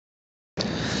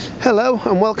Hello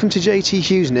and welcome to JT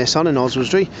Hughes Nissan in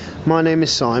Oswestry. My name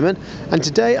is Simon and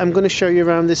today I'm going to show you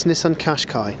around this Nissan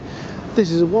Qashqai.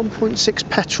 This is a 1.6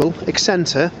 petrol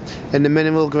Accenter in the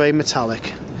mineral grey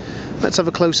metallic. Let's have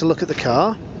a closer look at the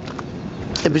car.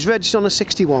 It was registered on a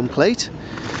 61 plate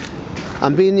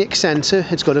and being the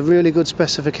Accenter, it's got a really good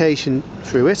specification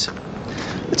through it.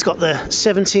 It's got the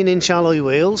 17-inch alloy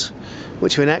wheels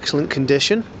which are in excellent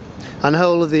condition, and the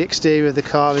whole of the exterior of the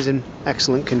car is in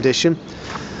excellent condition.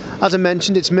 As I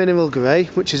mentioned, it's mineral grey,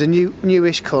 which is a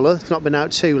newish colour. It's not been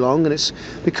out too long and it's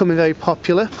becoming very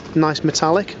popular. Nice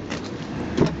metallic.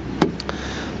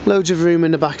 Loads of room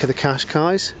in the back of the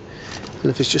Qashqais,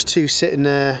 and if it's just two sitting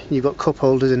there, you've got cup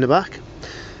holders in the back,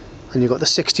 and you've got the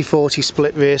 60/40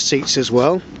 split rear seats as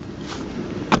well.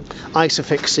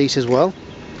 Isofix seat as well.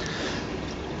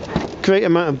 Great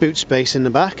amount of boot space in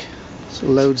the back, so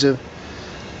loads of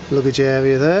luggage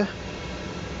area there.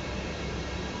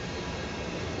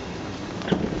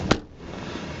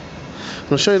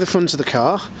 I'll show you the front of the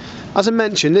car. As I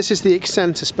mentioned, this is the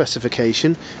Accenter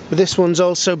specification, but this one's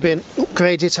also been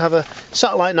upgraded to have a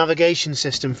satellite navigation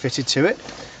system fitted to it.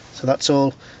 So that's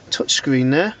all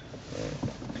touchscreen there.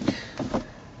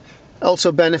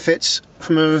 Also benefits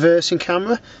from a reversing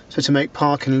camera, so to make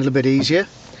parking a little bit easier.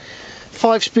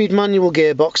 5-speed manual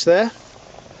gearbox there.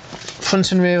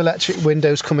 Front and rear electric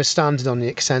windows come as standard on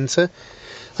the Accenter,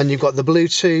 and you've got the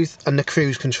Bluetooth and the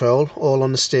cruise control all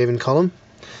on the steering column.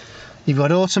 You've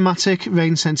got automatic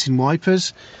rain sensing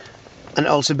wipers, and it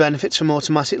also benefits from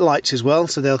automatic lights as well,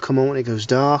 so they'll come on when it goes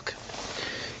dark.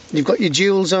 You've got your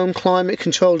dual zone climate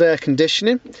controlled air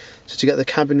conditioning, so to get the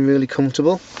cabin really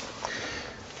comfortable,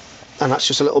 and that's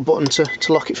just a little button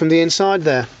to lock it from the inside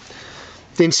there.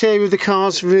 The interior of the car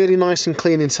is really nice and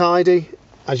clean and tidy,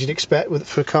 as you'd expect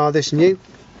for a car this new.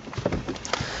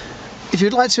 If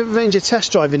you'd like to arrange a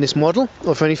test drive in this model,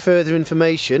 or for any further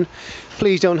information,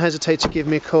 please don't hesitate to give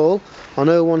me a call on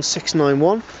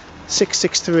 01691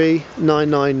 663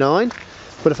 999.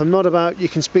 But if I'm not about, you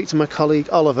can speak to my colleague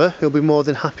Oliver, who'll be more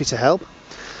than happy to help.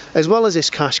 As well as this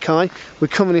Qashqai, we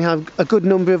currently have a good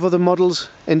number of other models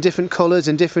in different colours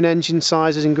and different engine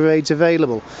sizes and grades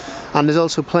available. And there's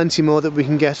also plenty more that we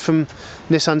can get from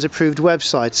Nissan's approved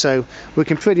website, so we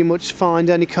can pretty much find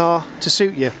any car to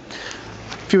suit you.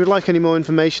 If you would like any more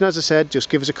information, as I said, just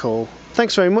give us a call.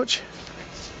 Thanks very much.